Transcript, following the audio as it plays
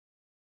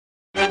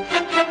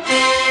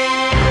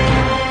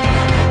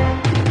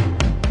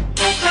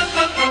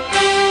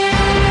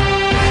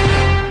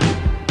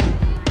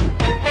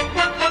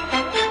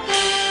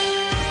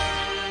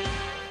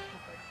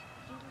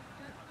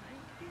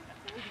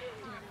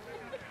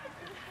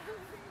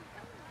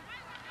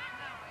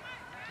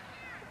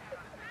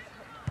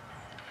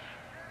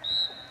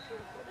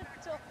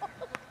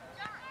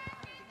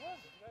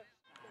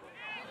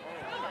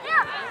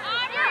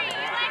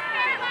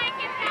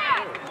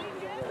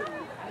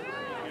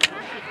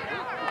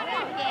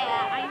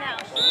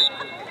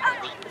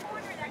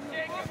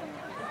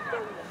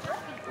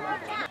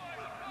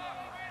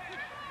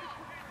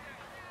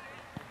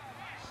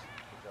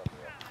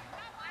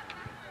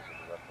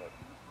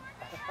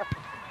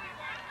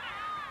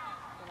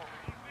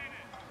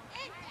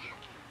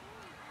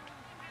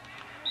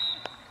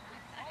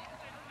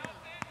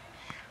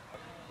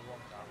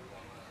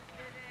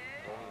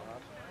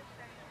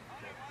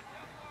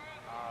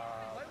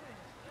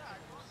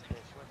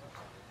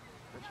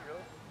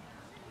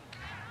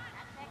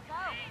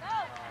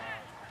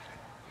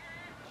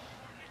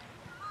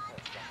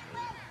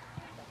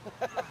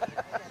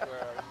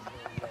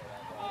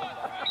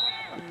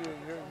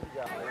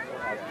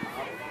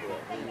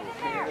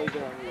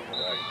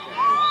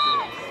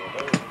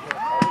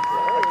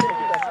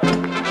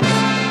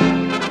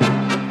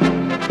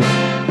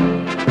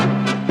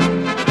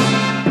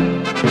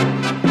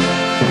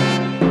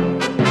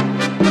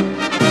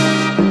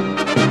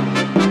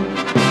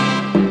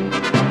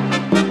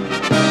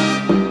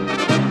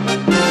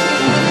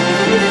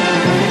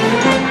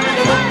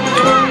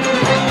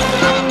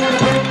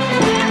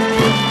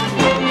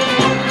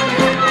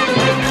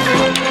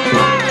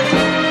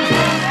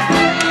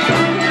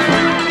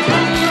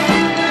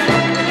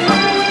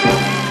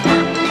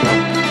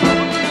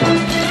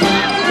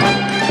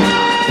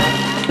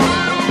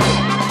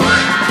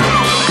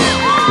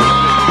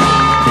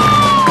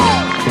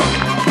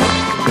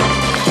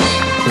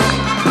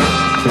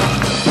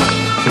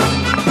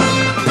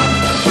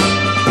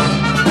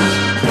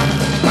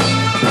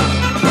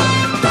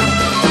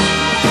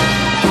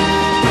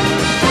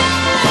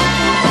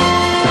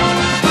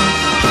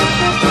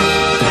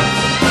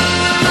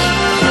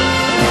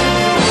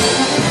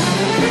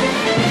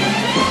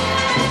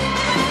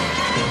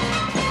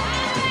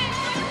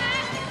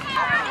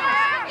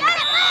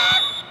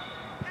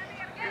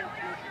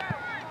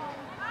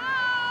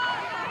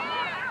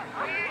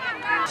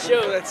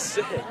Yo, that's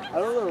sick. I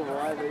don't know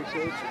why they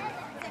showed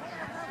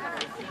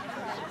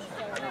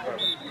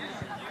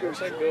you.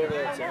 Wish I could go over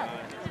there tonight.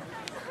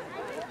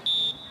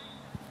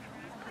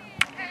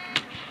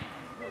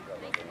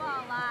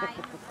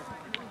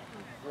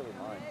 Really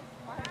mine.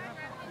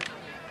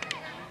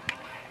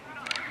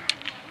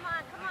 Come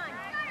on, come on.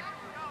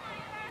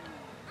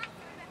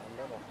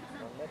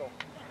 One middle.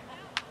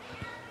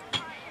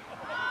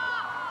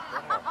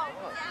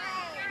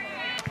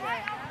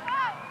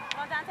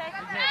 Well, Dante.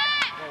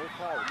 No, we're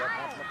fine. We got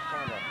not much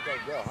time left. We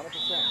gotta go, 100%.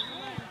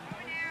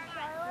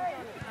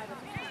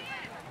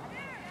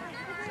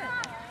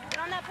 Get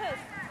on that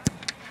post.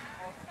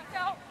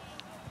 Go.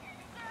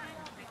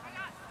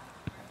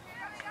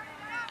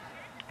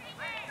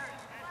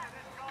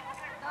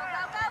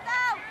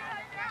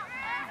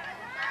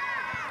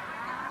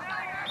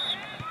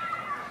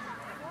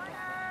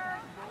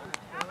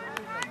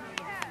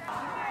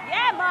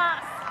 Yeah,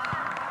 boss.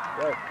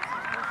 Go.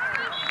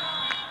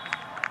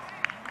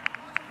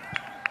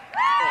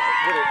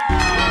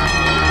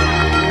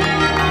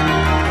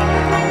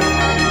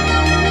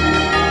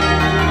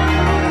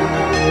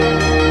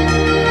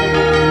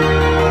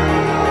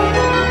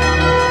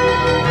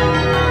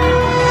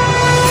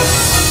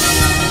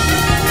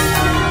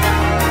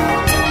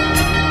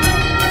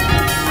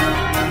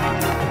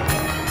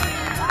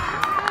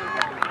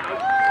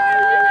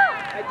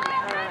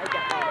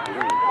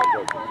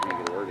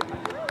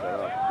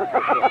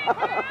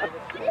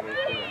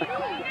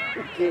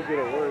 You can't get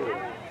a word in.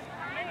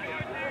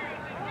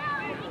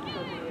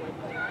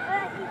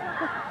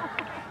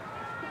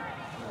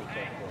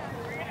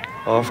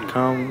 Off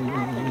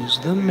comes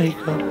the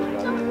makeup,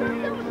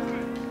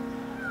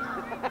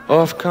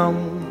 off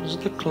comes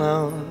the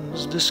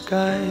clown's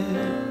disguise.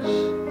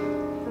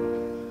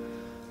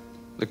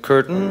 The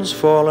curtains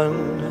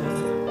fallen,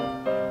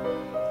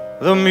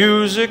 the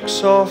music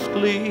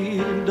softly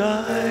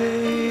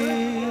dies.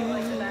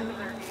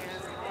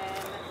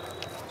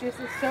 Just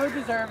is so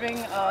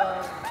deserving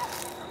of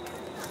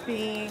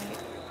being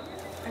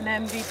an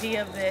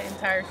MVP of the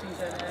entire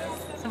season.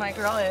 So my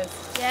girl is.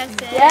 Yes,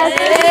 it Yes,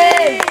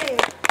 is.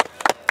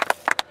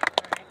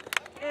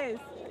 it is.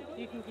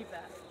 You can keep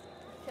that.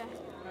 Okay.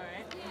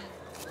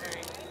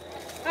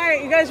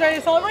 Alright, you guys ready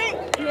to celebrate?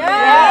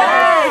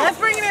 Yes. Let's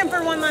bring it in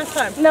for one last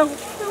time. No.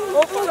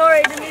 Oh,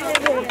 sorry, the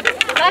music.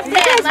 Left You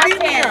hand, guys left beat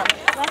me hand. up.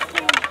 Left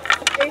hand.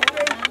 Eighth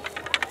grade.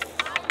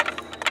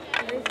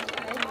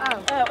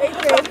 Oh,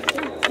 eighth grade.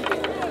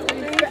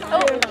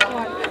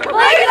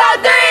 Lakers on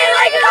three!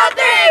 Lakers on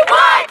three!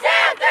 1, 2,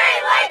 3,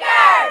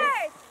 Lakers!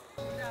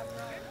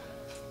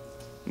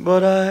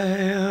 But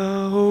I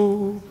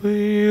hope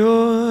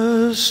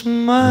you're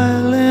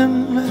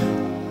smiling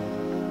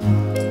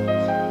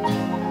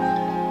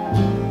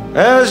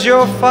as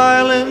you're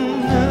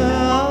filing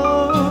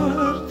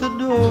out the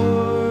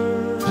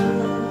door.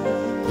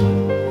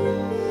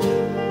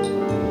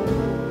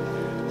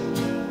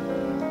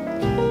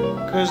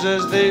 'Cause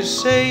as they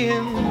say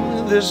in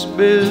this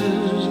biz,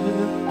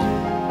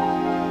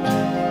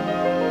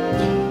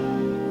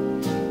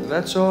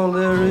 that's all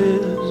there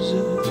is.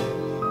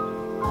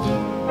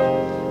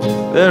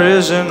 There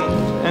isn't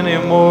any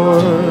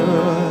more.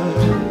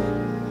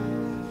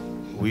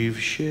 We've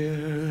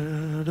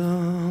shared a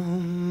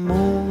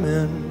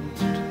moment,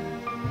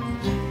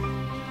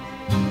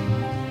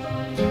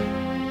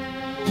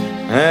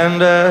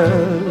 and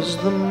as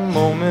the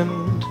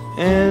moment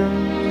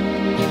ends,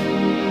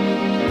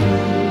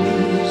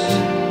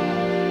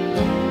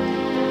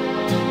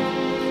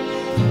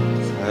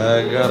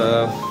 I got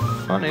a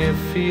funny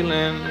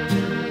feeling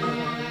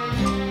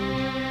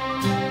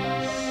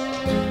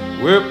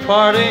we're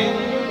parting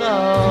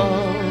now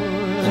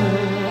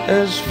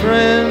as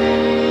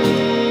friends.